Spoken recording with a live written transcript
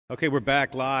Okay, we're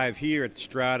back live here at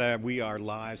Strata. We are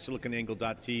live,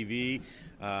 siliconangle.tv.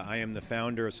 I am the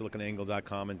founder of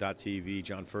siliconangle.com and .tv,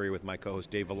 John Furrier, with my co-host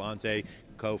Dave Vellante,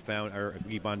 co-founder of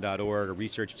Gebon.org, a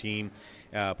research team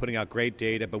putting out great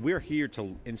data. But we're here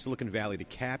in Silicon Valley to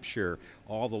capture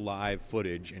all the live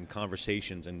footage and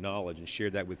conversations and knowledge and share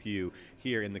that with you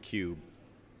here in theCUBE.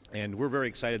 And we're very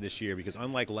excited this year because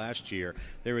unlike last year,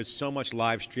 there is so much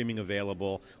live streaming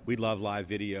available. We love live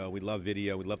video, we love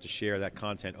video, we love to share that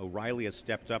content. O'Reilly has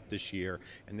stepped up this year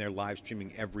and they're live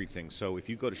streaming everything. So if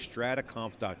you go to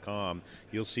strataconf.com,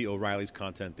 you'll see O'Reilly's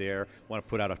content there. I want to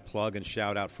put out a plug and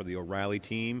shout out for the O'Reilly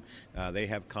team. They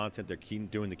have content, they're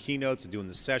doing the keynotes, they're doing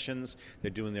the sessions,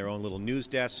 they're doing their own little news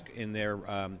desk in their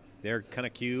kind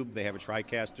of cube. They have a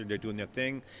TriCaster, they're doing their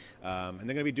thing. And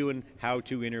they're going to be doing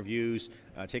how-to interviews,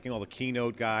 taking all the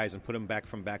keynote guys and put them back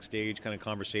from backstage kind of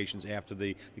conversations after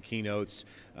the keynotes.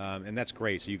 And that's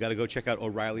great. So you got to go check out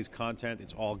O'Reilly's content.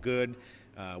 It's all good.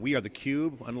 We are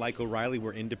theCUBE. Unlike O'Reilly,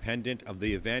 we're independent of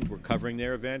the event. We're covering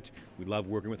their event. We love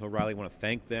working with O'Reilly. I want to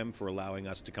thank them for allowing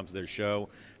us to come to their show.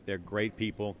 They're great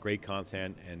people, great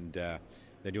content, and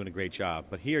they're doing a great job.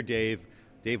 But here, Dave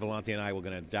Vellante and I, we're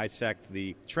going to dissect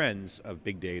the trends of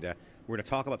big data. We're going to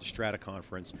talk about the Strata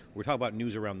conference. We're talking about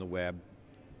news around the web.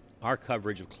 Our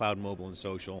coverage of cloud, mobile, and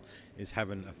social is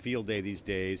having a field day these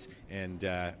days, and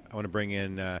I want to bring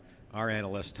in our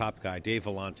analyst, top guy, Dave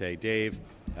Vellante. Dave,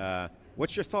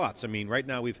 what's your thoughts? I mean, right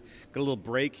now we've got a little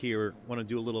break here. I want to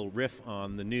do a little riff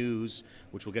on the news,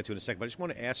 which we'll get to in a second, but I just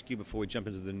want to ask you before we jump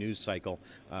into the news cycle,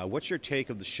 what's your take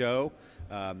of the show,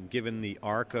 given the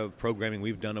arc of programming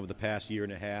we've done over the past year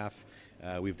and a half?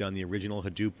 We've done the original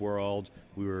Hadoop world.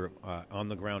 We were on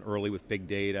the ground early with big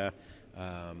data.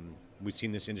 We've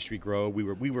seen this industry grow.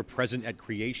 We were present at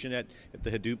creation at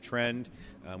the Hadoop trend.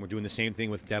 We're doing the same thing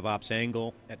with DevOps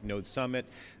Angle at Node Summit.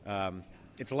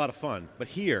 It's a lot of fun. But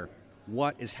here,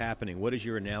 what is happening? What is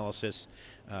your analysis?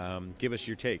 Give us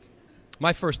your take.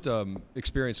 My first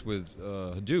experience with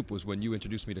Hadoop was when you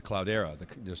introduced me to Cloudera,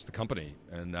 the company,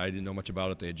 and I didn't know much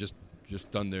about it. They had just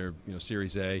done their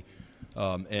Series A,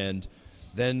 and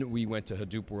then we went to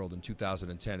Hadoop World in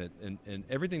 2010, and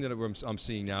everything that I'm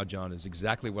seeing now, John, is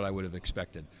exactly what I would have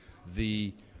expected.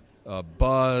 The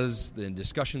buzz and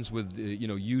discussions with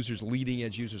users, leading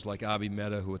edge users like Abi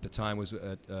Mehta, who at the time was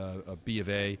at B of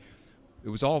A. It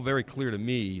was all very clear to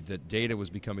me that data was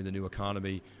becoming the new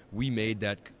economy. We made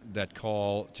that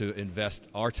call to invest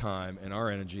our time and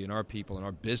our energy and our people and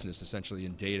our business essentially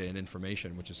in data and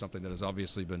information, which is something that has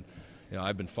obviously been,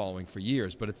 I've been following for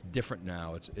years, but it's different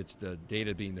now. It's the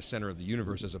data being the center of the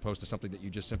universe as opposed to something that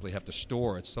you just simply have to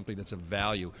store. It's something that's of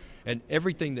value. And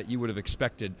everything that you would have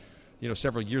expected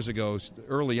several years ago,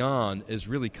 early on, is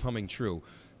really coming true.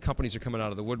 Companies are coming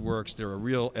out of the woodworks. There are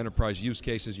real enterprise use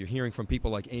cases. You're hearing from people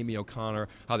like Amy O'Connor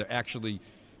how they're actually,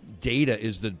 data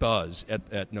is the buzz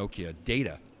at Nokia.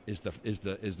 Data is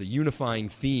the unifying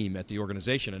theme at the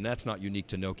organization, and that's not unique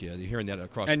to Nokia. You're hearing that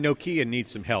across. And Nokia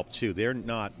needs some help too. They're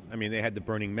not. I mean, they had the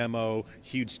burning memo,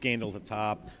 huge scandal at the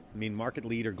top. I mean, market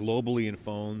leader globally in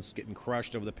phones, getting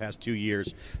crushed over the past 2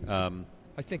 years.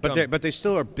 I think, but they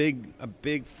still are a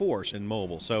big force in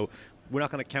mobile. So we're not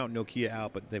going to count Nokia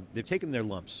out, but they've taken their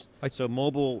lumps. So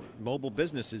mobile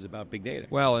business is about big data.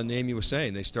 Well, and Amy was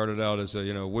saying they started out as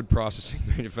a wood processing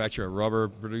manufacturer, a rubber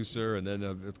producer, and then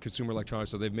a consumer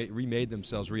electronics. So they've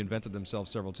reinvented themselves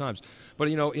several times. But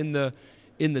in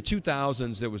the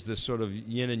 2000s, there was this sort of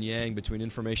yin and yang between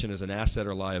information as an asset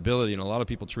or liability, and a lot of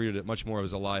people treated it much more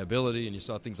as a liability, and you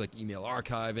saw things like email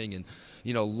archiving and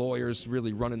lawyers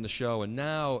really running the show, and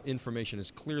now information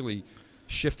is clearly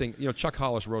shifting. Chuck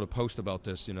Hollis wrote a post about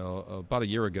this about a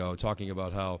year ago, talking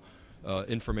about how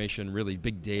information, really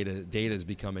big data is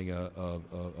becoming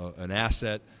an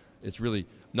asset. It's really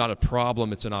not a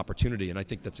problem, it's an opportunity, and I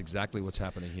think that's exactly what's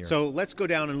happening here. So let's go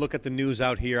down and look at the news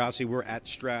out here. Obviously, we're at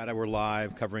Strata, we're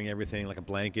live, covering everything like a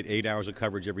blanket, 8 hours of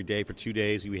coverage every day for 2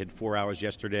 days. We had 4 hours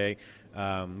yesterday.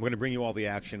 We're going to bring you all the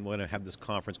action. We're going to have this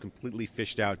conference completely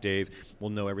fished out, Dave.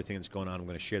 We'll know everything that's going on. I'm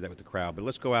going to share that with the crowd. But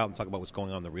let's go out and talk about what's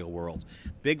going on in the real world.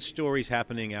 Big stories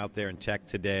happening out there in tech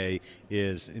today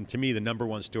is, and to me, the number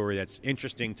one story that's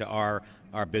interesting to our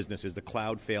business is the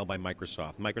cloud fail by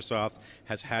Microsoft. Microsoft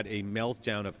has had a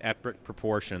meltdown of epic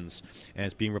proportions, and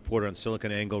it's being reported on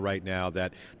SiliconANGLE right now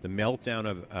that the meltdown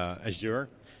of Azure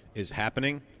is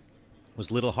happening. It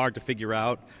was a little hard to figure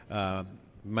out.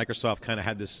 Microsoft kind of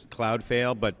had this cloud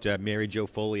fail, but Mary Jo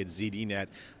Foley at ZDNet,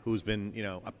 who's been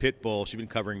a pit bull, she's been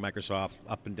covering Microsoft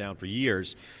up and down for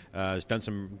years, has done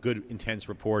some good, intense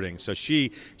reporting. So she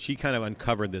kind of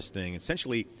uncovered this thing.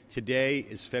 Essentially, today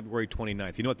is February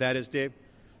 29th. You know what that is, Dave?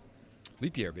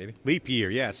 Leap year, baby. Leap year,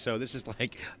 yes. So this is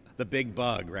like the big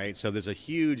bug, right? So there's a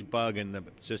huge bug in the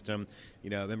system.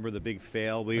 Remember the big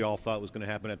fail we all thought was going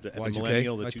to happen at the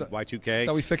millennial, the Y2K? I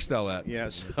thought we fixed all that. Yeah,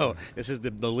 so this is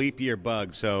the leap year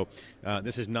bug. So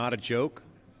this is not a joke.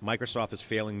 Microsoft is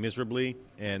failing miserably,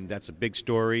 and that's a big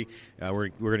story. We're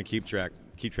going to keep track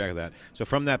of that. So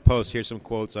from that post, here's some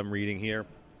quotes I'm reading here.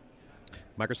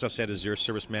 Microsoft said Azure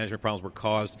service management problems were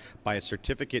caused by a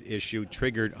certificate issue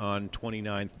triggered on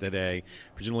 29th today,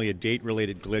 presumably a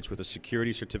date-related glitch with a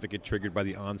security certificate triggered by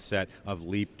the onset of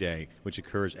Leap Day, which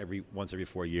occurs once every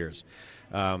 4 years.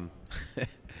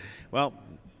 Well,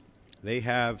 they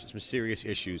have some serious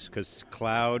issues because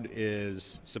cloud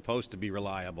is supposed to be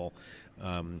reliable.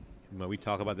 We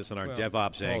talk about this in our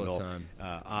DevOps angle.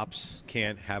 Ops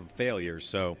can't have failures,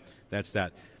 so that's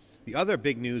that. The other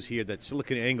big news here that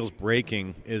SiliconANGLE's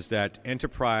breaking is that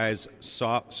enterprise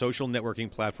social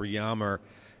networking platform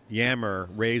Yammer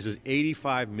raises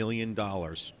 $85 million.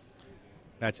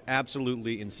 That's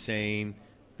absolutely insane.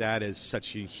 That is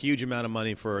such a huge amount of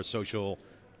money for a social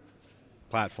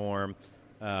platform.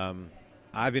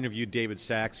 I've interviewed David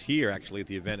Sachs here, actually, at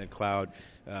the event at Cloud,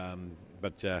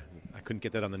 but I couldn't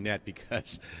get that on the net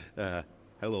because I had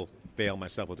a little fail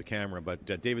myself with the camera. But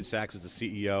David Sachs is the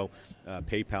CEO,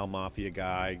 PayPal Mafia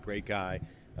guy, great guy.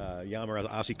 Yammer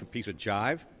obviously competes with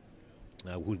Jive,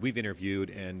 who we've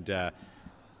interviewed, and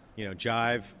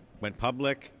Jive went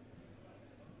public.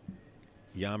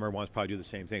 Yammer wants to probably do the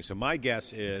same thing. So my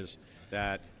guess is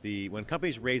that when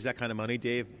companies raise that kind of money,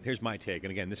 Dave, here's my take.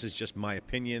 And again, this is just my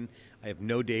opinion. I have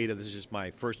no data. This is just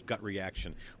my first gut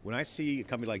reaction. When I see a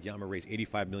company like Yammer raise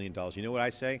 $85 million, you know what I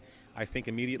say? I think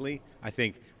immediately,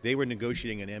 they were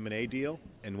negotiating an M&A deal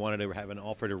and wanted to have an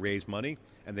offer to raise money,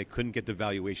 and they couldn't get the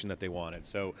valuation that they wanted.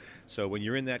 So when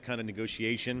you're in that kind of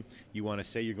negotiation, you want to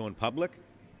say you're going public,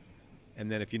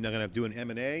 and then if you're not going to do an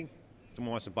M&A,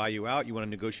 someone wants to buy you out, you want to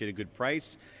negotiate a good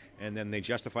price, and then they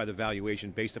justify the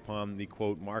valuation based upon the,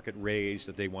 quote, market raise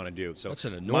that they want to do. So that's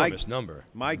an enormous number.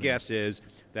 My guess is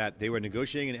that they were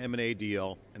negotiating an M&A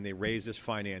deal, and they raised this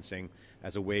financing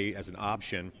as an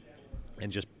option,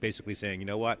 and just basically saying, you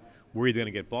know what, we're either going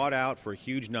to get bought out for a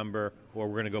huge number, or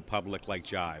we're going to go public like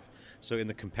Jive. So in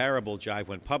the comparable, Jive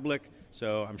went public,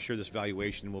 so I'm sure this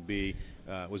valuation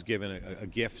was given a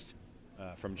gift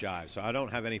from Jive. So I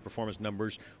don't have any performance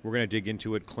numbers. We're going to dig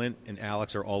into it. Clint and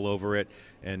Alex are all over it,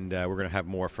 and we're going to have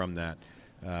more from that.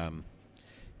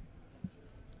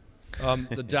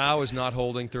 The Dow is not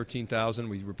holding 13,000.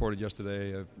 We reported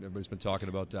yesterday. Everybody's been talking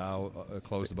about Dow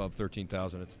closed above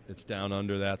 13,000. It's down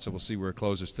under that, so we'll see where it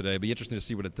closes today. It'll be interesting to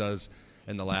see what it does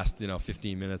in the last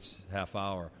 15 minutes, half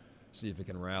hour. See if it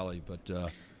can rally.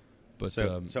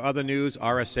 So other news,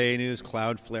 RSA news.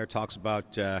 Cloudflare talks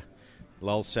about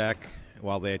LulzSec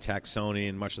while they attack Sony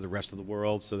and much of the rest of the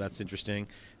world. So that's interesting.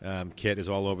 Kit is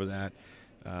all over that.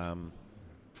 Yeah,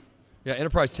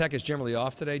 enterprise tech is generally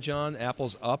off today, John.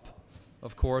 Apple's up.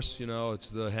 Of course, it's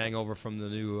the hangover from the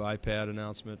new iPad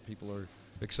announcement. People are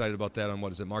excited about that on,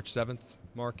 what is it, March 7th,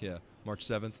 Mark? Yeah, March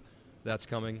 7th. That's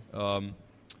coming.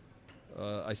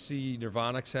 I see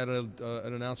Nirvanix had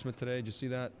an announcement today. Did you see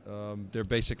that? They're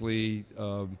basically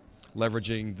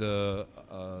leveraging the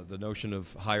notion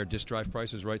of higher disk drive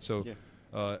prices, right? So,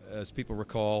 as people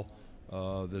recall,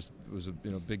 there was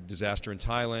a big disaster in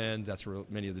Thailand. That's where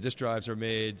many of the disk drives are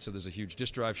made. So there's a huge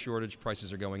disk drive shortage.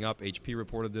 Prices are going up. HP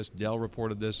reported this. Dell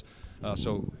reported this.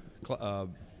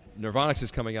 Nirvanix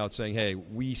is coming out saying, hey,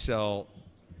 we sell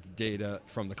data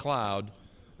from the cloud,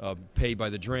 pay by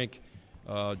the drink.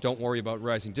 Don't worry about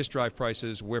rising disk drive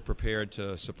prices. We're prepared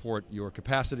to support your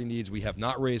capacity needs. We have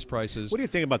not raised prices. What do you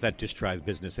think about that disk drive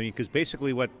business? I mean, because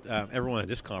basically what everyone at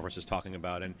this conference is talking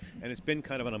about, and it's been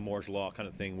kind of an Moore's Law kind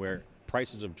of thing where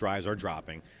prices of drives are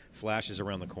dropping, flash is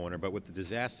around the corner, but with the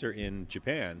disaster in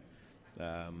Japan,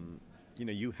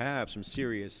 you have some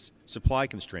serious supply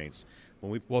constraints.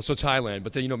 So Thailand,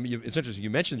 but then it's interesting. You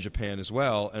mentioned Japan as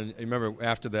well, and remember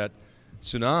after that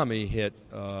tsunami hit,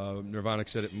 Nirvanix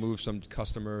said it moved some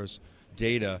customers'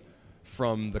 data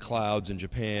from the clouds in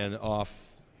Japan off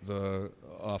the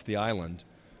island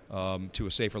to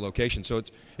a safer location. So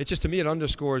it's just, to me, it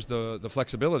underscores the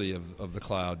flexibility of the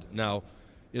cloud. Now,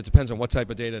 it depends on what type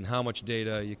of data and how much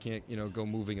data. You can't go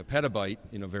moving a petabyte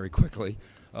very quickly,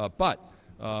 but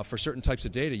for certain types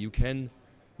of data, you can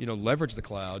leverage the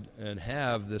cloud and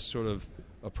have this sort of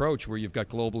approach where you've got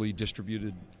globally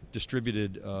distributed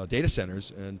data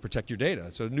centers and protect your data.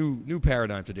 So new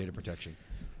paradigm to data protection.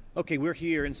 Okay, we're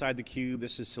here inside theCUBE.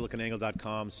 This is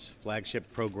SiliconANGLE.com's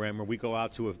flagship program where we go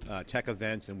out to tech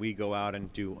events and we go out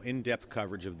and do in-depth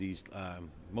coverage of these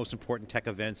most important tech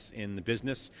events in the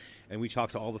business, and we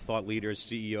talk to all the thought leaders,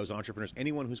 CEOs, entrepreneurs,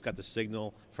 anyone who's got the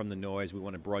signal from the noise. We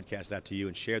want to broadcast that to you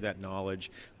and share that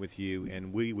knowledge with you,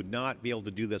 and we would not be able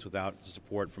to do this without the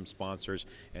support from sponsors,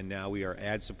 and now we are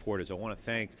ad supported. So I want to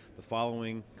thank the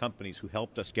following companies who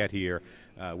helped us get here,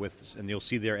 and you'll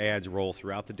see their ads roll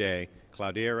throughout the day: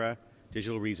 Cloudera,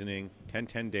 Digital Reasoning,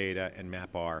 1010 Data, and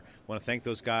MapR. I want to thank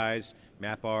those guys,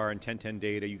 MapR and 1010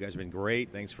 Data. You guys have been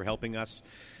great. Thanks for helping us.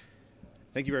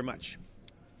 Thank you very much.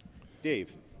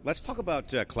 Dave, let's talk about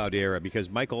Cloudera, because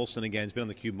Mike Olson, again, has been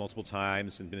on theCUBE multiple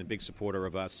times and been a big supporter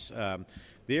of us.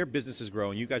 Their business is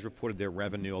growing. You guys reported their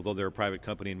revenue, although they're a private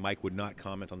company, and Mike would not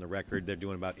comment on the record. They're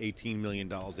doing about $18 million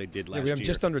they did last year.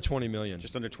 Just under 20 million.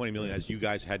 Just under 20 million, as you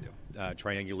guys had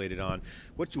triangulated on.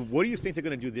 What do you think they're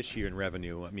going to do this year in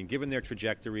revenue? I mean, given their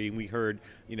trajectory, we heard,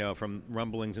 from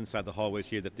rumblings inside the hallways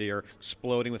here that they are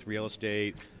exploding with real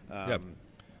estate.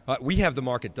 We have the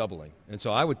market doubling, and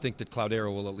so I would think that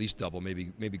Cloudera will at least double,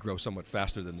 maybe grow somewhat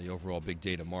faster than the overall big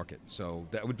data market. So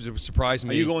that would surprise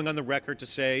me. Are you going on the record to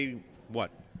say what?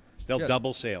 They'll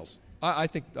double sales? I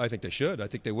think they should. I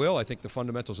think they will. I think the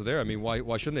fundamentals are there. I mean,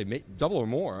 why shouldn't they double or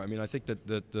more? I mean, I think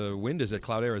that the wind is at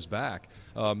Cloudera's back.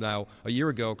 Now, a year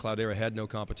ago, Cloudera had no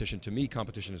competition. To me,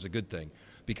 competition is a good thing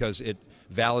because it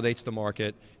validates the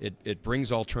market, it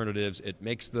brings alternatives, it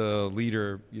makes the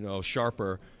leader,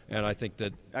 sharper. And I think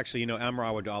that actually, Amar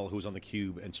Awadallah, who was on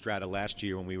theCUBE and Strata last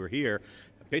year when we were here,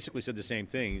 basically said the same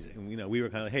things. And, we were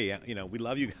kind of, hey, we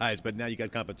love you guys, but now you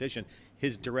got competition.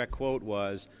 His direct quote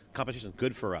was, competition is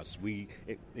good for us.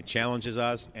 It challenges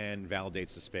us and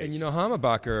validates the space. And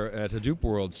Hammerbacher at Hadoop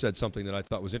World said something that I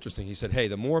thought was interesting. He said, hey,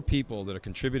 the more people that are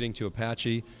contributing to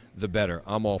Apache, the better.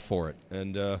 I'm all for it.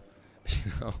 And, I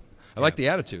like the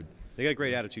attitude. They got a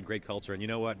great attitude, great culture, and you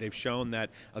know what? They've shown that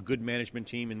a good management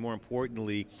team, and more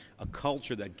importantly, a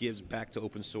culture that gives back to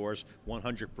open source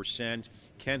 100%,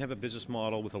 can have a business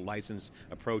model with a license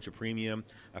approach, a freemium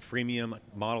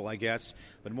model, I guess,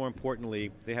 but more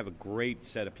importantly, they have a great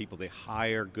set of people. They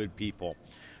hire good people.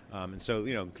 And so,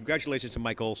 congratulations to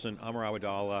Mike Olson, Amar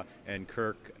Awadallah, and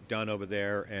Kirk Dunn over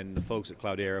there, and the folks at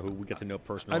Cloudera who we get to know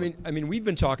personally. I mean, we've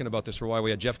been talking about this for a while.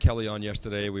 We had Jeff Kelly on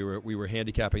yesterday. We were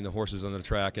handicapping the horses on the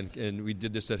track, and we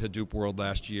did this at Hadoop World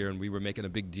last year, and we were making a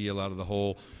big deal out of the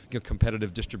whole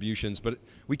competitive distributions. But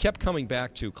we kept coming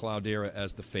back to Cloudera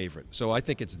as the favorite. So I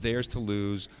think it's theirs to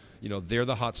lose. They're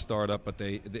the hot startup, but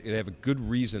they have a good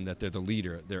reason that they're the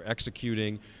leader. They're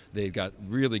executing. They've got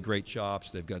really great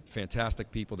chops. They've got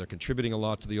fantastic people. They're contributing a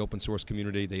lot to the open source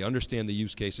community. They understand the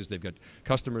use cases. They've got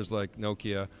customers like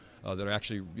Nokia that are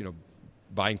actually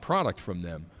buying product from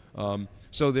them.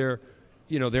 So they're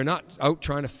not out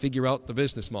trying to figure out the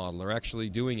business model. They're actually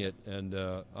doing it, and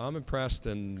I'm impressed.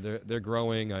 And they're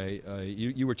growing.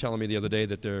 You were telling me the other day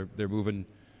that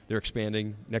they're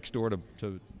expanding next door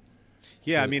to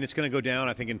Yeah, I mean, it's going to go down,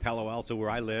 I think, in Palo Alto, where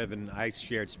I live, and I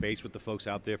shared space with the folks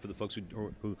out there. For the folks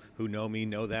who know me,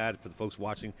 know that. For the folks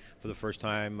watching for the first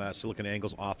time,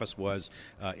 SiliconANGLE's office was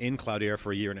in Cloudera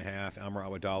for a year and a half. Amar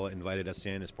Awadallah invited us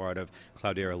in as part of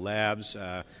Cloudera Labs,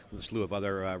 with a slew of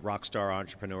other rock star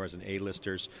entrepreneurs and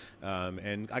A-listers.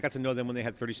 And I got to know them when they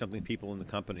had 30-something people in the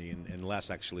company, and less,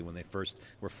 actually, when they first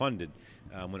were funded,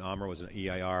 when Amar was an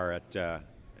EIR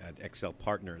at Excel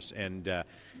Partners. And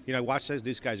I watched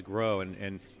these guys grow,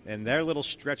 and their little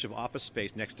stretch of office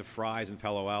space next to Fry's in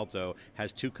Palo Alto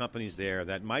has two companies there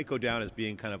that might go down as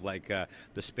being kind of like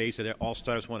the space that all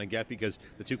startups want to get, because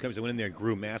the two companies that went in there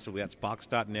grew massively. That's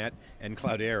Box.net and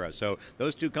Cloudera. So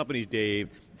those two companies, Dave,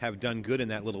 have done good in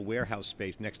that little warehouse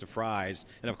space next to Fry's.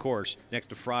 And of course, next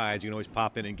to Fry's, you can always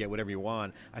pop in and get whatever you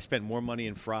want. I spent more money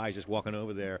in Fry's just walking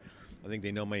over there. I think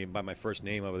they know me by my first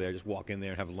name over there. Just walk in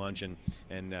there and have lunch and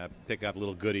pick up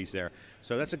little goodies there.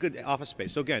 So that's a good office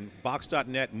space. So again,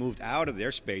 Box.net moved out of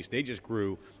their space. They just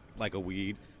grew like a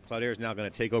weed. Cloudera is now going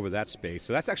to take over that space.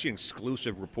 So that's actually an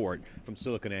exclusive report from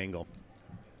SiliconANGLE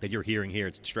that you're hearing here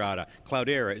at Strata.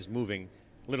 Cloudera is moving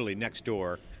literally next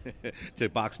door to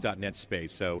Box.net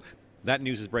space. So that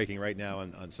news is breaking right now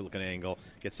on SiliconANGLE.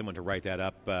 Get someone to write that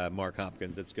up, Mark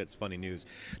Hopkins. That's good. It's funny news.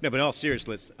 No, but in all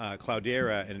seriousness,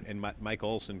 Cloudera and Mike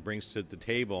Olson brings to the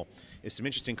table is some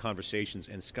interesting conversations.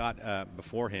 And Scott,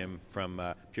 before him from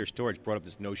Pure Storage, brought up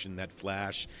this notion that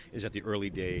Flash is at the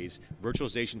early days.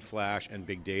 Virtualization, Flash, and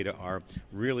big data are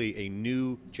really a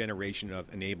new generation of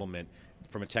enablement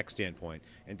from a tech standpoint.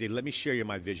 And Dave, let me share you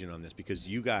my vision on this, because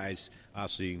you guys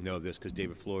obviously know this, because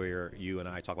David Furrier, you and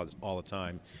I talk about this all the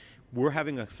time. We're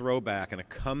having a throwback and a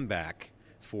comeback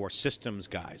for systems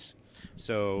guys.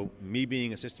 So me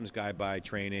being a systems guy by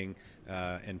training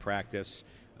and practice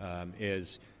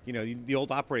is, the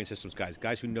old operating systems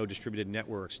guys who know distributed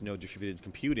networks, know distributed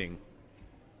computing,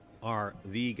 are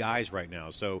the guys right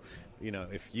now. So,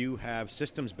 if you have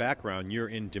systems background, you're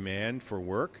in demand for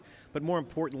work, but more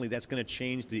importantly, that's going to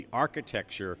change the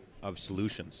architecture of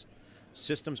solutions.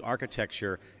 Systems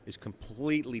architecture is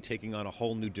completely taking on a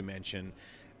whole new dimension.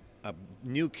 A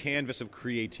new canvas of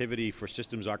creativity for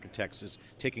systems architects is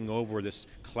taking over this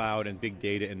cloud and big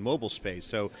data and mobile space.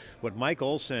 So what Mike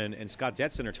Olson and Scott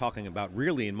Detson are talking about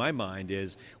really, in my mind,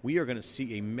 is we are going to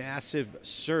see a massive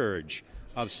surge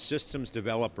of systems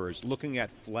developers looking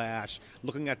at Flash,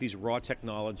 looking at these raw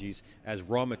technologies as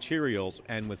raw materials,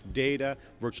 and with data,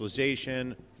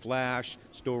 virtualization, Flash,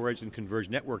 storage, and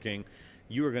converged networking,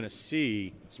 you are going to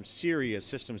see some serious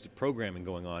systems programming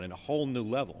going on at a whole new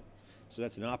level. So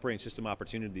that's an operating system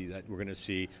opportunity that we're going to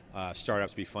see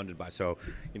startups be funded by. So,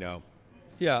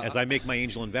 as I make my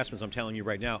angel investments, I'm telling you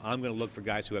right now, I'm going to look for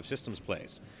guys who have systems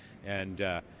plays. And,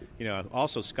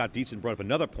 also Scott Detson brought up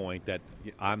another point that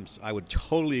I would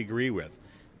totally agree with.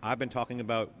 I've been talking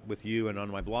about with you and on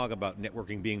my blog about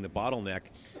networking being the bottleneck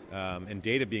and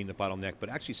data being the bottleneck, but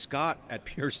actually Scott at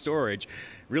Pure Storage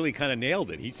really kind of nailed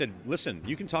it. He said, listen,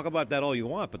 you can talk about that all you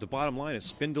want, but the bottom line is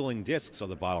spindling disks are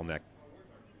the bottleneck.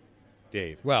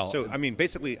 Dave. Well, so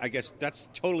basically, I guess that's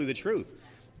totally the truth.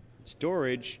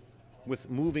 Storage with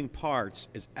moving parts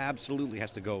absolutely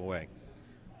has to go away.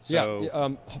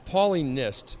 So, Pauline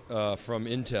Nist from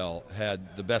Intel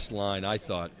had the best line, I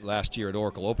thought, last year at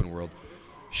Oracle Open World.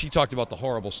 She talked about the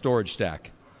horrible storage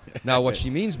stack. Now, what she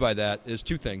means by that is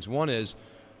two things. One is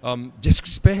disk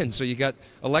spin, so you got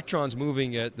electrons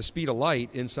moving at the speed of light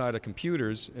inside of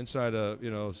computers, inside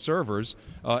of servers,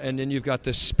 and then you've got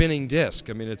this spinning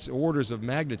disk. I mean, it's orders of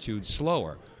magnitude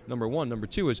slower. Number one. Number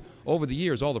two is over the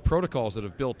years, all the protocols that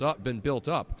have been built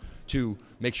up to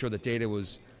make sure that data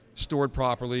was stored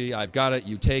properly. I've got it,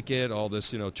 you take it. All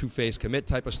this two-phase commit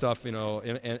type of stuff,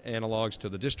 analogs to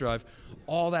the disk drive.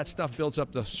 All that stuff builds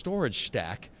up the storage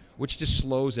stack, which just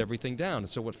slows everything down. And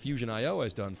so what Fusion IO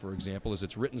has done, for example, is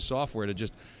it's written software to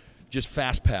just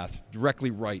fast path,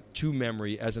 directly write to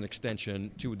memory as an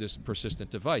extension to this persistent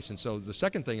device. And so the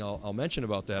second thing I'll mention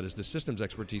about that is the systems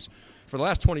expertise. For the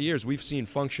last 20 years, we've seen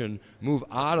function move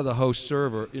out of the host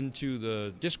server into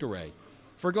the disk array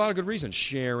for a lot of good reasons,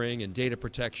 sharing and data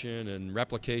protection and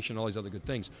replication, all these other good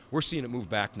things. We're seeing it move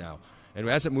back now. And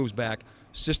as it moves back,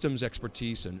 systems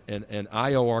expertise and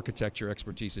I/O architecture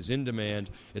expertise is in demand.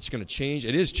 It's going to change.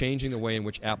 It is changing the way in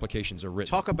which applications are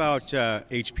written. Talk about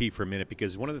HP for a minute,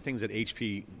 because one of the things that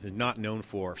HP is not known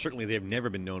for, certainly they've never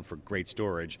been known for great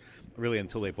storage, really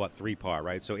until they bought 3PAR,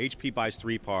 right? So HP buys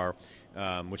 3PAR,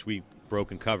 which we broke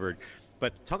and covered.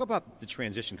 But talk about the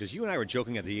transition, because you and I were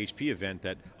joking at the HP event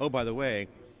that, oh, by the way,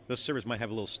 those servers might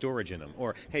have a little storage in them,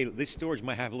 or hey, this storage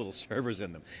might have little servers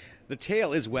in them. The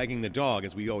tail is wagging the dog,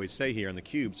 as we always say here on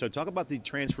theCUBE. So talk about the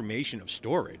transformation of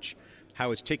storage, how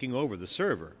it's taking over the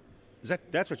server.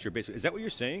 That's what you're basically, is that what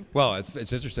you're saying? Well,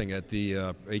 it's interesting. At the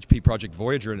HP Project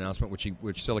Voyager announcement, which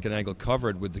SiliconANGLE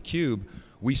covered with theCUBE,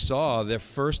 we saw their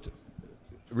first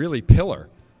really pillar,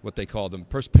 what they call them,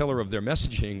 first pillar of their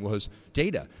messaging was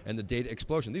data and the data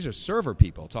explosion. These are server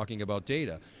people talking about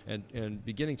data and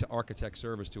beginning to architect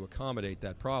servers to accommodate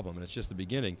that problem, and it's just the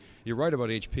beginning. You're right about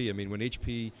HP. I mean, when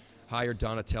HP hired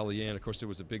Donatelli in, of course there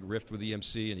was a big rift with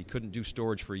EMC and he couldn't do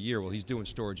storage for a year. Well, he's doing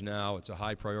storage now. It's a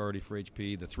high priority for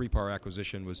HP. The 3PAR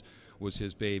acquisition was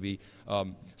his baby.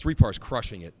 3PAR's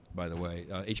crushing it, by the way.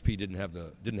 HP didn't have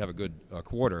a good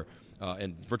quarter.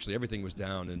 And virtually everything was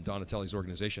down in Donatelli's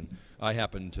organization. I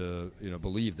happen to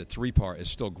believe that 3PAR is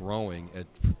still growing at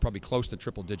probably close to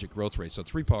triple-digit growth rate. So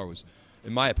 3PAR was,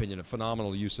 in my opinion, a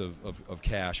phenomenal use of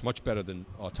cache, much better than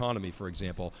Autonomy, for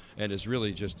example, and is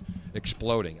really just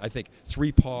exploding. I think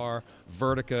 3PAR,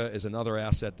 Vertica is another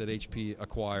asset that HP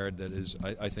acquired that is,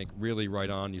 I think, really right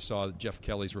on. You saw Jeff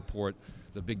Kelly's report,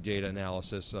 the big data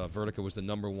analysis. Vertica was the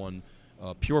 #1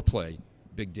 pure play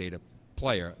big data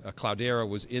player. Cloudera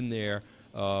was in there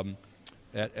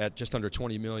at just under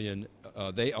 20 million.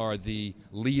 They are the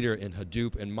leader in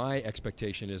Hadoop, and my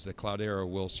expectation is that Cloudera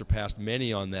will surpass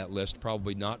many on that list,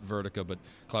 probably not Vertica, but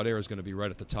Cloudera is going to be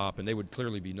right at the top, and they would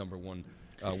clearly be #1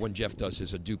 when Jeff does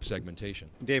his Hadoop segmentation.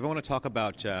 Dave, I want to talk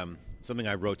about something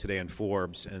I wrote today on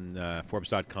Forbes and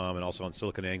Forbes.com and also on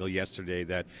SiliconANGLE yesterday,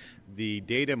 that the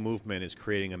data movement is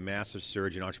creating a massive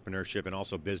surge in entrepreneurship and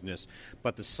also business,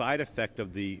 but the side effect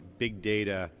of the big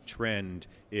data trend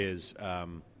is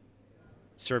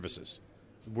services.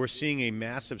 We're seeing a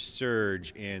massive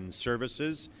surge in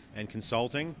services and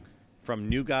consulting from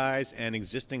new guys and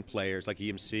existing players like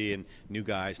EMC and new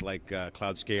guys like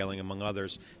Cloud Scaling, among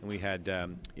others. And we had,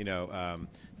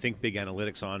 Think Big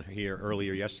Analytics on here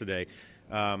earlier yesterday.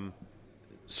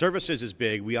 Services is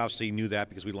big. We obviously knew that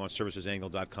because we launched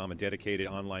servicesangle.com, a dedicated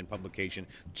online publication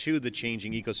to the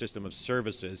changing ecosystem of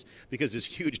services, because there's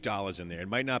huge dollars in there. It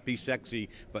might not be sexy,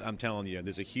 but I'm telling you,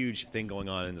 there's a huge thing going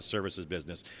on in the services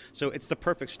business. So it's the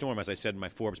perfect storm, as I said in my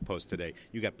Forbes post today.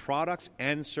 You got products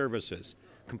and services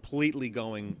completely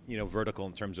going, vertical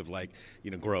in terms of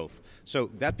growth. So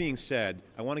that being said,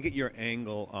 I want to get your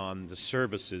angle on the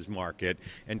services market.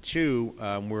 And two,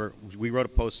 we wrote a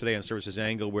post today on Services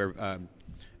Angle where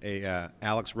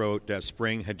Alex wrote,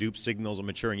 Spring Hadoop signals a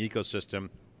maturing ecosystem.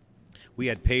 We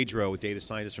had Pedro, a data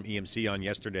scientist from EMC, on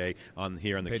yesterday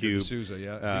here on theCUBE. Pedro D'Souza,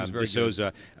 yeah. He was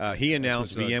very good. He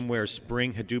announced VMware's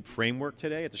Spring Hadoop framework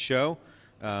today at the show.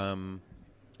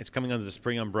 It's coming under the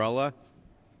Spring umbrella,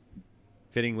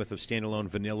 fitting with a standalone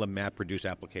vanilla MapReduce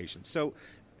application. So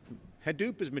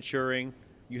Hadoop is maturing.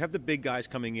 You have the big guys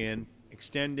coming in,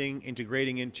 extending,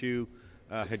 integrating into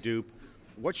Hadoop.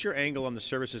 What's your angle on the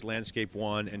services landscape,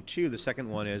 one? And two, the second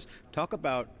one is, talk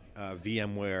about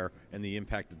VMware and the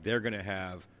impact that they're going to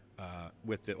have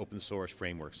with the open source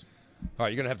frameworks. All right,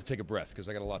 you're going to have to take a breath because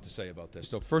I got a lot to say about this.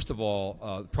 So first of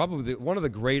all, probably one of the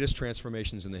greatest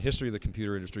transformations in the history of the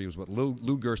computer industry was what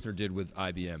Lou Gerstner did with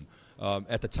IBM.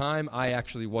 At the time, I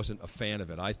actually wasn't a fan of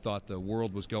it. I thought the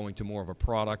world was going to more of a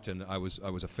product, and I was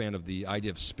a fan of the idea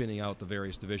of spinning out the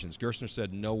various divisions. Gerstner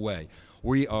said, no way.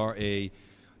 We are a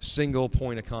single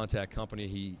point of contact company.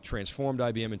 He transformed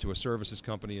IBM into a services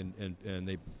company, and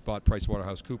they bought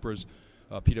PricewaterhouseCoopers,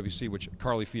 PwC, which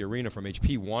Carly Fiorina from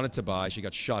HP wanted to buy. She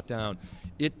got shot down.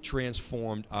 It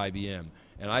transformed IBM,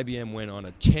 and IBM went on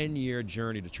a 10-year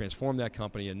journey to transform that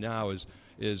company, and now is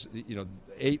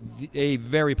a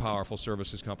very powerful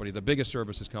services company, the biggest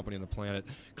services company on the planet.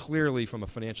 Clearly, from a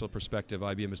financial perspective,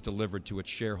 IBM has delivered to its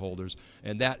shareholders,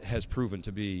 and that has proven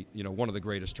to be one of the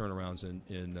greatest turnarounds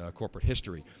in corporate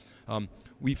history.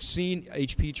 We've seen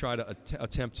HP try to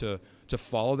attempt to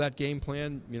follow that game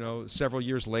plan, several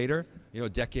years later, a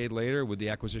decade later with the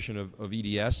acquisition of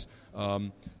EDS.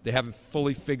 They haven't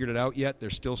fully figured it out yet. They're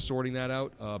still sorting that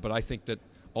out, but I think that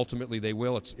ultimately they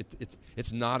will.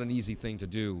 It's not an easy thing to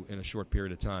do in a short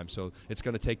period of time, so it's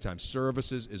going to take time.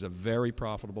 Services is a very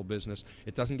profitable business.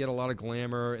 It doesn't get a lot of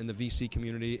glamour in the VC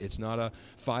community. It's not a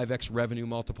 5x revenue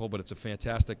multiple, but it's a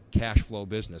fantastic cash flow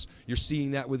business. You're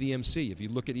seeing that with EMC. If you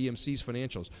look at EMC's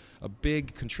financials, a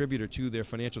big contributor to their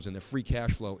financials and their free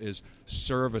cash flow is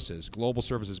services, global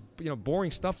services.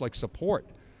 Boring stuff like support.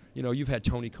 You've had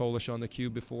Tony Kolish on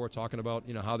theCUBE before talking about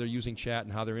how they're using chat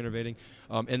and how they're innovating,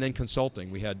 and then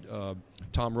consulting. We had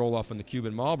Tom Roloff on theCUBE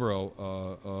in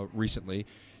Marlboro recently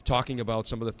talking about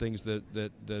some of the things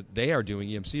that they are doing,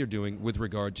 EMC are doing, with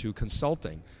regard to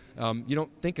consulting. You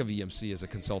don't think of EMC as a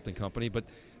consulting company, but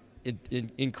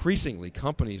increasingly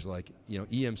companies like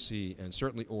EMC and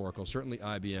certainly Oracle, certainly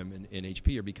IBM and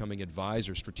HP are becoming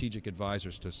advisors, strategic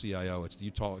advisors to CIO. You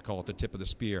call it the tip of the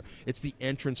spear. It's the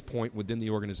entrance point within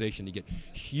the organization. You get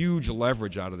huge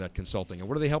leverage out of that consulting. And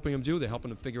what are they helping them do? They're helping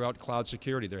them figure out cloud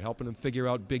security. They're helping them figure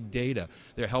out big data.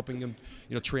 They're helping them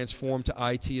transform to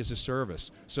IT as a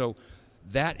service. So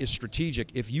that is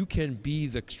strategic. If you can be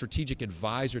the strategic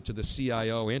advisor to the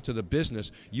CIO and to the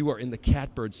business, you are in the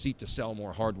catbird seat to sell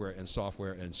more hardware and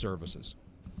software and services.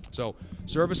 So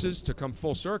services, to come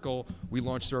full circle, we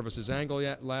launched Services Angle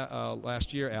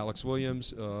last year. Alex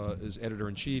Williams is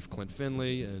editor-in-chief, Clint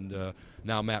Finley, and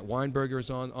now Matt Weinberger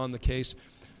is on the case.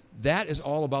 That is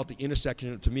all about the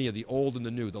intersection, to me, of the old and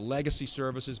the new, the legacy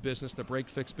services business, the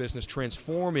break-fix business,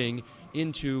 transforming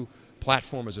into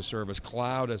platform as a service,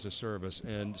 cloud as a service,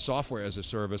 and software as a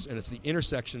service, and it's the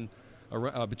intersection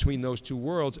between those two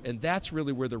worlds, and that's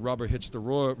really where the rubber hits the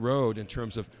road in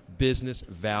terms of business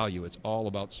value. It's all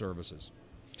about services.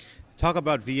 Talk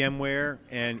about VMware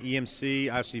and EMC.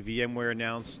 Obviously, VMware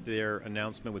announced their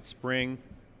announcement with Spring.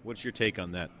 What's your take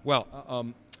on that? Well,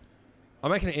 I'm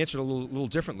going to answer it a little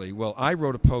differently. Well, I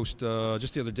wrote a post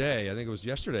just the other day, I think it was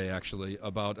yesterday actually,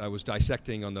 about I was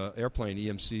dissecting on the airplane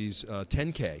EMC's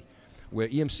 10K, where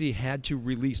EMC had to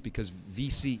release, because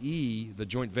VCE, the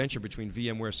joint venture between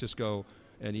VMware, Cisco,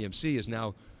 and EMC, is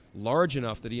now large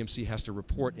enough that EMC has to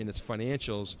report in its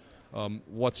financials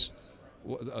what's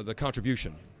the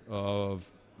contribution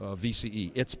of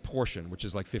VCE, its portion, which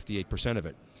is like 58% of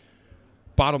it.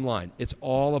 Bottom line, it's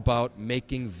all about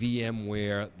making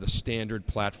VMware the standard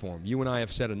platform. You and I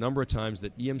have said a number of times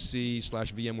that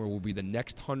EMC/VMware will be the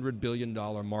next $100 billion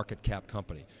market cap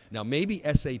company. Now, maybe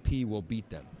SAP will beat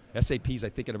them. SAP's, I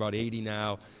think, at about 80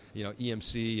 now.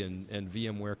 EMC and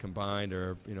VMware combined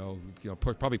are,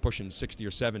 probably pushing 60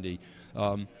 or 70.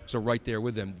 So right there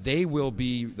with them. They will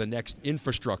be the next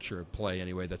infrastructure play,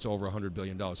 anyway, that's over $100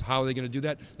 billion. How are they going to do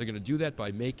that? They're going to do that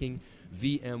by making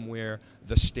VMware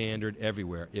the standard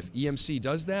everywhere. If EMC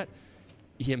does that,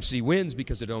 EMC wins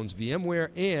because it owns VMware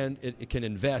and it can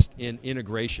invest in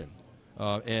integration.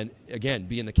 And again,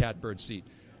 be in the catbird seat.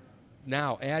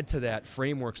 Now, add to that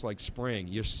frameworks like Spring.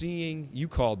 You're seeing, you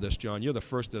called this, John, you're the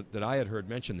first that I had heard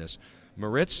mention this.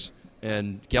 Moritz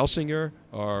and Gelsinger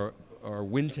are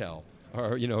Wintel,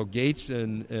 are Gates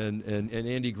and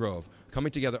Andy Grove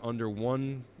coming together under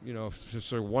one,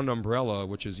 sort of one umbrella,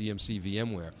 which is EMC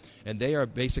VMware. And they are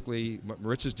basically, what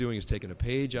Moritz is doing is taking a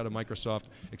page out of Microsoft,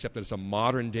 except that it's a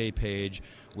modern day page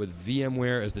with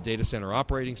VMware as the data center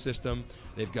operating system.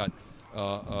 They've got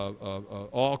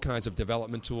all kinds of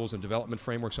development tools and development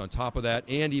frameworks on top of that,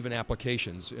 and even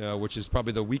applications, which is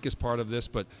probably the weakest part of this,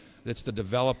 but it's the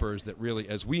developers that really,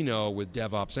 as we know, with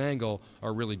DevOps angle,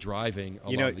 are really driving a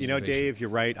lot of the innovation. Dave, you're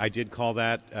right. I did call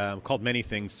that, called many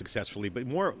things successfully, but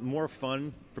more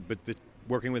fun for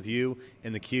working with you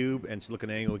and theCUBE and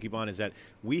SiliconANGLE, keep on, is that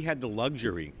we had the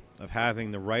luxury of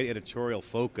having the right editorial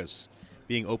focus,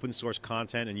 being open source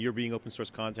content, and you're being open source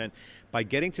content. By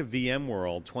getting to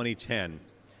VMworld 2010,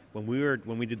 when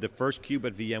we did the first CUBE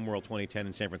at VMworld 2010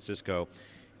 in San Francisco,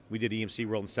 we did EMC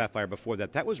World and Sapphire before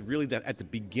that. That was really at the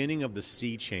beginning of the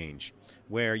sea change,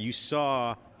 where you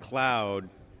saw cloud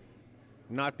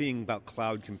not being about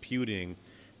cloud computing,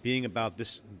 being about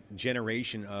this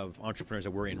generation of entrepreneurs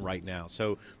that we're in right now.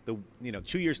 So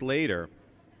 2 years later,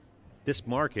 this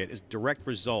market is a direct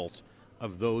result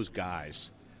of those guys.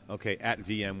 Okay, at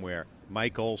VMware.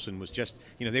 Mike Olson was just,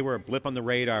 they were a blip on the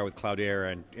radar with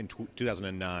Cloudera in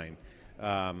 2009.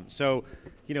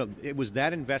 It was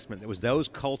that investment, it was those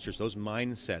cultures, those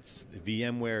mindsets,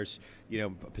 VMware's,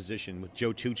 position with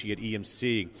Joe Tucci at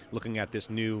EMC, looking at this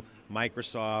new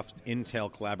Microsoft,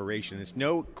 Intel collaboration. It's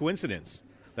no coincidence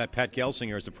that Pat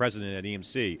Gelsinger is the president at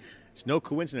EMC. It's no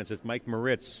coincidence that Mike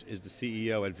Moritz is the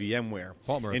CEO at VMware.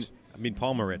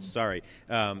 Paul Moritz, sorry.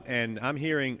 And I'm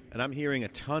hearing a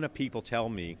ton of people tell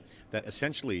me that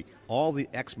essentially all the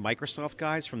ex-Microsoft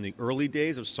guys from the early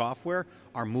days of software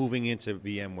are moving into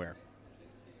VMware.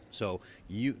 So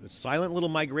silent little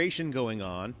migration going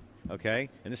on, okay?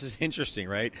 And this is interesting,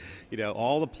 right?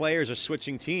 All the players are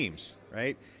switching teams,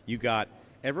 right? You got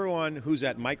everyone who's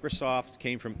at Microsoft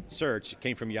came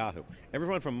from Yahoo.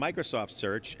 Everyone from Microsoft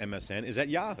Search, MSN, is at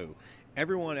Yahoo.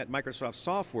 Everyone at Microsoft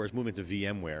Software is moving to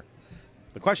VMware.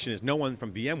 The question is, no one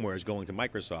from VMware is going to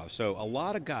Microsoft. So a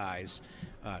lot of guys,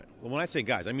 when I say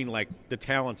guys, I mean like the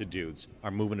talented dudes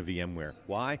are moving to VMware.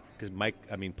 Why? Because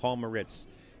Paul Moritz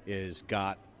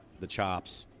got the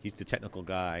chops. He's the technical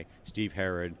guy. Steve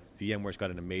Herod, VMware's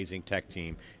got an amazing tech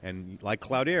team. And like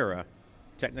Cloudera,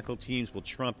 technical teams will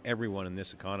trump everyone in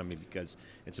this economy because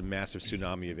it's a massive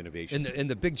tsunami of innovation. And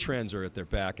the big trends are at their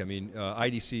back.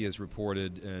 IDC has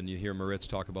reported, and you hear Moritz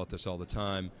talk about this all the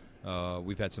time.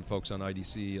 We've had some folks on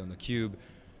IDC on theCUBE,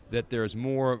 that there's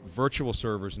more virtual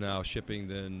servers now shipping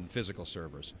than physical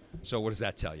servers. So what does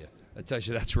that tell you? That tells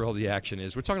you that's where all the action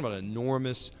is. We're talking about an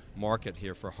enormous market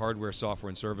here for hardware, software,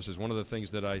 and services. One of the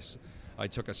things that I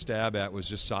took a stab at was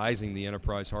just sizing the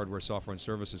enterprise hardware, software, and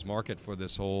services market for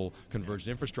this whole converged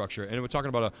infrastructure. And we're talking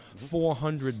about a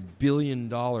 $400 billion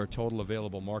total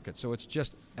available market. So it's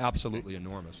just absolutely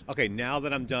enormous. Okay, now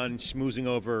that I'm done schmoozing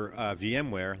over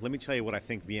VMware, let me tell you what I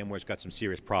think VMware's got some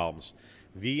serious problems.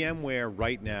 VMware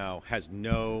right now has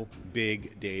no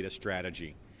big data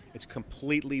strategy. It's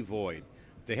completely void.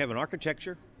 They have an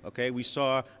architecture. Okay, we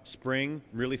saw Spring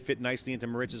really fit nicely into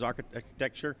Moritz's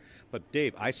architecture, but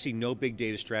Dave, I see no big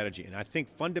data strategy, and I think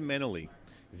fundamentally,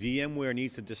 VMware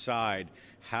needs to decide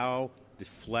how the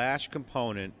flash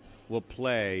component will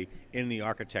play in the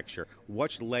architecture.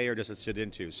 Which layer does it sit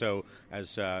into? So as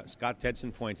Scott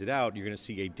Tedson pointed out, you're going to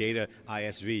see a data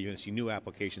ISV, you're going to see new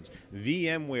applications.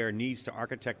 VMware needs to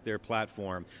architect their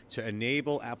platform to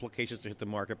enable applications to hit the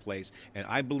marketplace, and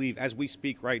I believe as we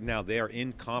speak right now, they are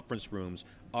in conference rooms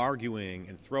arguing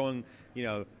and throwing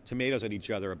tomatoes at each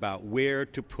other about where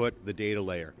to put the data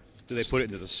layer. Do they put it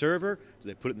into the server? Do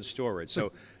they put it in the storage?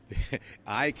 So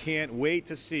I can't wait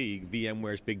to see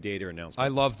VMware's big data announcement. I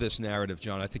love this narrative,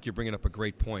 John. I think you're bringing up a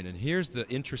great point. And here's the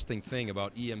interesting thing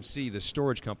about EMC, the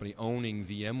storage company owning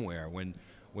VMware.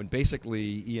 When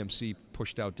basically EMC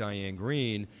pushed out Diane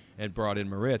Green and brought in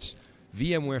Moritz,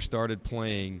 VMware started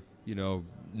playing,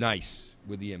 nice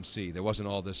with EMC. There wasn't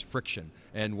all this friction.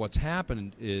 And what's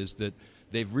happened is that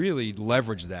they've really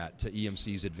leveraged that to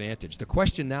EMC's advantage. The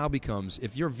question now becomes,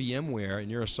 if you're VMware and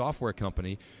you're a software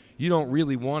company, you don't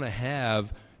really want to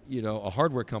have a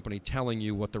hardware company telling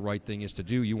you what the right thing is to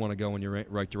do. You want to go in your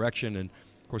right direction, and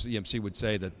of course the EMC would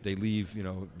say that they leave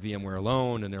VMware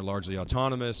alone and they're largely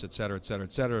autonomous, et cetera, et cetera,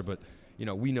 et cetera. But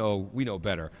we know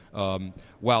better.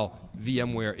 While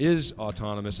VMware is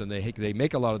autonomous and they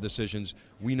make a lot of decisions,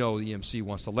 we know the EMC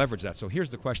wants to leverage that. So here's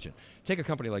the question. Take a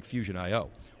company like Fusion.io,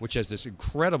 which has this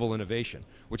incredible innovation,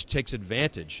 which takes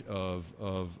advantage of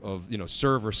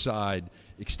server-side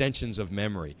extensions of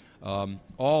memory.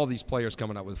 All these players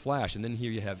coming out with Flash, and then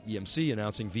here you have EMC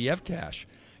announcing VF Cache.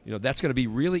 That's going to be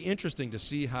really interesting to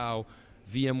see how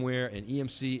VMware and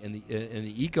EMC and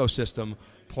the ecosystem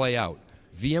play out.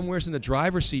 VMware's in the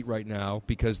driver's seat right now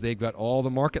because they've got all the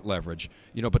market leverage,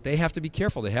 but they have to be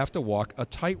careful. They have to walk a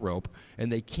tightrope, and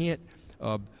they can't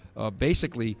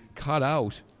basically cut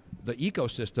out the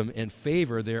ecosystem and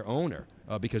favor their owner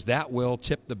because that will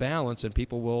tip the balance and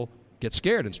people will get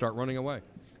scared and start running away.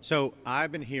 So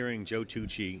I've been hearing Joe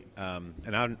Tucci,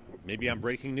 and maybe I'm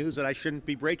breaking news that I shouldn't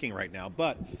be breaking right now,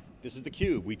 but this is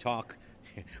theCUBE. We talk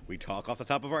off the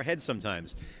top of our heads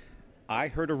sometimes. I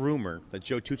heard a rumor that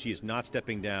Joe Tucci is not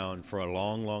stepping down for a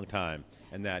long, long time,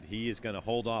 and that he is going to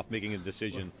hold off making a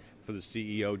decision for the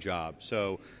CEO job.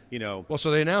 So, Well,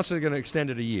 so they announced they're going to extend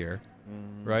it a year,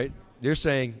 right? They're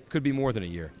saying could be more than a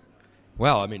year.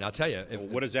 Well, I'll tell you.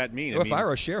 What does that mean? If I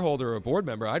were a shareholder or a board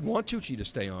member, I'd want Tucci to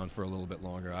stay on for a little bit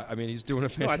longer. He's doing a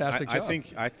fantastic job.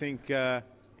 I think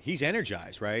he's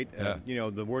energized, right? Yeah.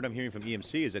 The word I'm hearing from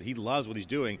EMC is that he loves what he's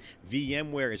doing.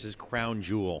 VMware is his crown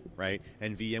jewel, right?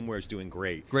 And VMware is doing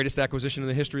great. Greatest acquisition in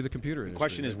the history of the computer industry. The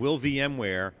question is, will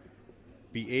VMware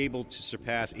be able to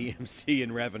surpass EMC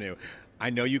in revenue?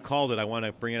 I know you called it. I want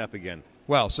to bring it up again.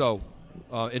 Well, so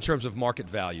in terms of market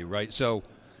value, right? So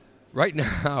right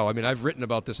now, I've written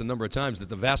about this a number of times, that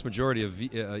the vast majority of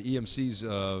EMC's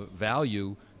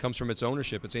value comes from its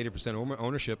ownership. It's 80%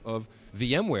 ownership of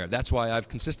VMware. That's why I've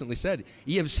consistently said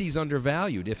EMC's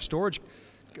undervalued. If storage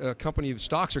company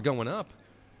stocks are going up,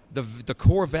 the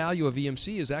core value of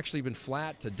EMC has actually been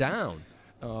flat to down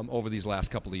over these last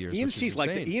couple of years.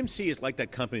 EMC is like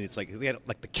that company. It's like they had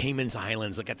like the Cayman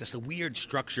Islands. They got this weird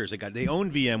structures. They own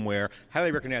VMware. How do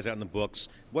they recognize that in the books?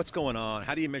 What's going on?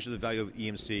 How do you measure the value of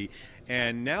EMC?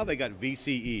 And now they got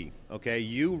VCE. Okay,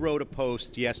 you wrote a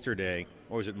post yesterday,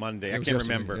 or was it Monday? I can't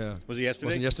remember. Yeah. Was it yesterday?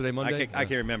 Wasn't yesterday Monday? I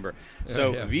can't remember. Yeah,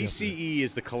 So yeah, VCE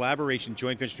is the collaboration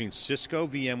joint venture between Cisco,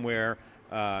 VMware,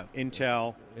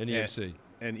 Intel, and EMC.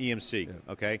 And EMC,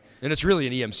 Yeah. okay? And it's really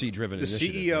an EMC-driven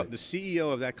initiative. The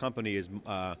CEO of that company is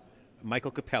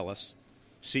Michael Capellas,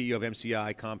 CEO of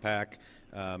MCI, Compaq,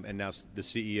 and now the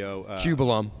CEO. CUBE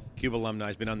alum. CUBE alumni,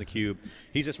 has been on the CUBE.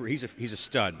 He's a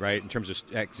stud, right, in terms of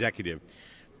executive.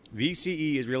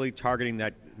 VCE is really targeting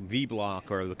that V block,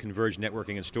 or the converged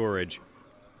networking and storage.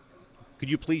 Could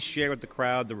you please share with the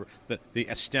crowd the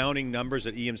astounding numbers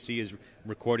that EMC is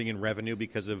recording in revenue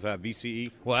because of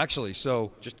VCE? Well, actually,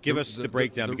 so just give us the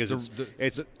breakdown, because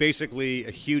it's basically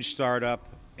a huge startup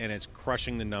and it's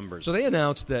crushing the numbers. So they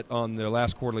announced that on their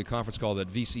last quarterly conference call that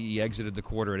VCE exited the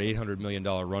quarter at $800 million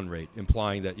run rate,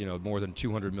 implying that more than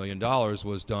 $200 million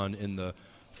was done in the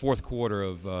fourth quarter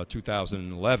of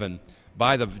 2011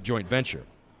 by the joint venture.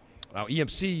 Now,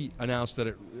 EMC announced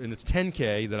that in its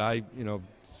 10K that I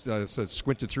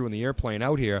squinted through in the airplane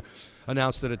out here,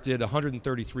 announced that it did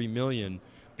 $133 million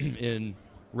in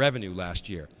revenue last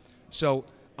year. So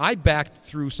I backed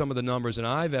through some of the numbers, and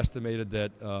I've estimated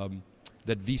that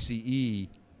that VCE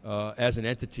as an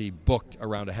entity booked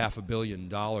around $500 million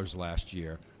last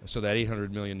year, so that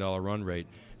 $800 million run rate.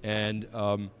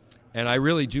 And I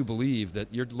really do believe that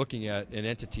you're looking at an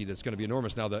entity that's going to be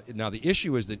enormous. Now the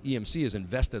issue is that EMC has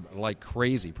invested like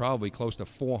crazy, probably close to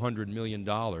 $400 million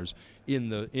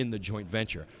in the joint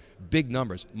venture. Big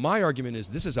numbers. My argument is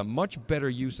this is a much better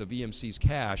use of EMC's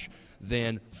cash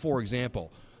than, for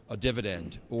example, a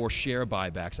dividend or share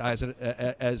buybacks.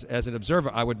 As an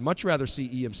observer, I would much rather see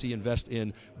EMC invest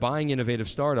in buying innovative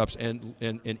startups and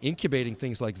incubating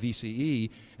things like VCE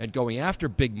and going after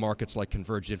big markets like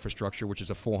converged infrastructure, which is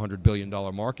a $400 billion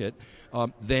market,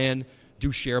 than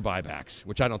do share buybacks,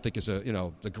 which I don't think is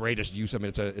the greatest use.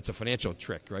 It's a financial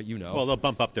trick, right? Well, they'll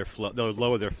bump up their float. They'll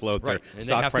lower their float. Right. Their and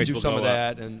stock they have price to do will some go of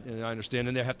up. that, and I understand.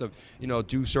 And they have to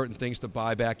do certain things to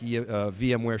buy back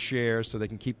VMware shares so they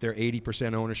can keep their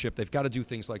 80% ownership. They've got to do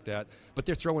things like that. But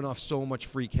they're throwing off so much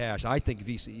free cash. I think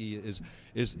VCE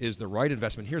is the right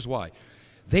investment. Here's why.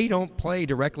 They don't play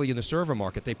directly in the server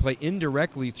market. They play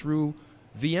indirectly through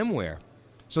VMware.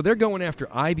 So they're going after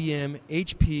IBM,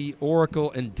 HP,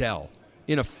 Oracle, and Dell.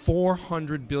 in a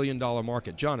 $400 billion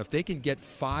market. John, if they can get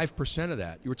 5% of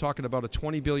that, you were talking about a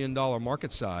 $20 billion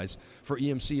market size for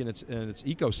EMC and its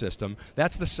ecosystem.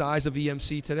 That's the size of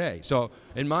EMC today. So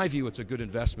in my view, it's a good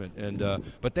investment.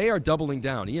 But they are doubling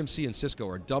down. EMC and Cisco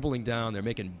are doubling down. They're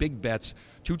making big bets.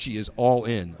 Tucci is all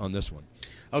in on this one.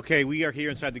 Okay, we are here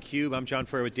inside theCUBE. I'm John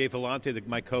Furrier with Dave Vellante,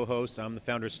 my co-host. I'm the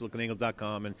founder of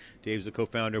SiliconAngle.com, and Dave's the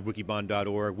co-founder of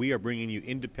Wikibon.org. We are bringing you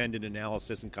independent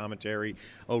analysis and commentary.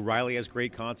 O'Reilly has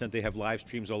great content. They have live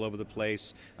streams all over the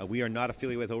place. We are not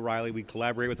affiliated with O'Reilly. We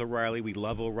collaborate with O'Reilly. We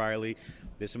love O'Reilly.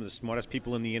 They're some of the smartest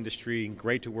people in the industry,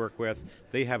 great to work with.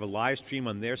 They have a live stream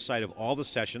on their site of all the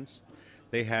sessions.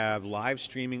 They have live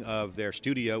streaming of their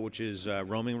studio, which is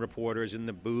roaming reporters in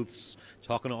the booths,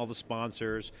 talking to all the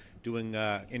sponsors, doing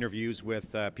interviews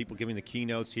with people giving the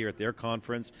keynotes here at their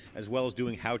conference, as well as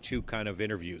doing how-to kind of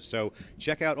interviews. So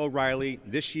check out O'Reilly.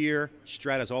 This year,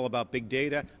 Strata is all about big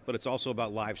data, but it's also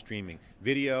about live streaming.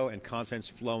 Video and content's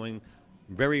flowing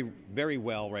very, very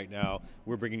well right now.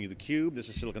 We're bringing you theCUBE. This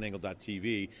is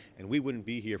SiliconAngle.tv, and we wouldn't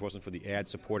be here if it wasn't for the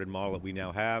ad-supported model that we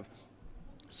now have.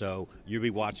 So you'll be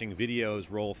watching videos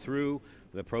roll through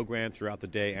the program throughout the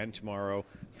day and tomorrow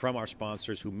from our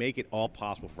sponsors who make it all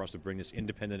possible for us to bring this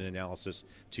independent analysis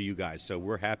to you guys. So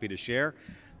we're happy to share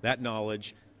that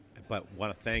knowledge, but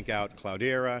want to thank out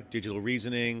Cloudera, Digital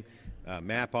Reasoning,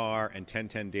 MapR, and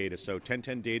 1010 Data. So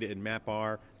 1010 Data and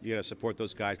MapR, you got to support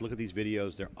those guys. Look at these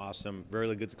videos. They're awesome,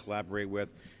 very good to collaborate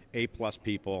with. A+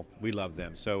 people. We love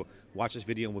them. So watch this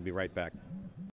video and we'll be right back.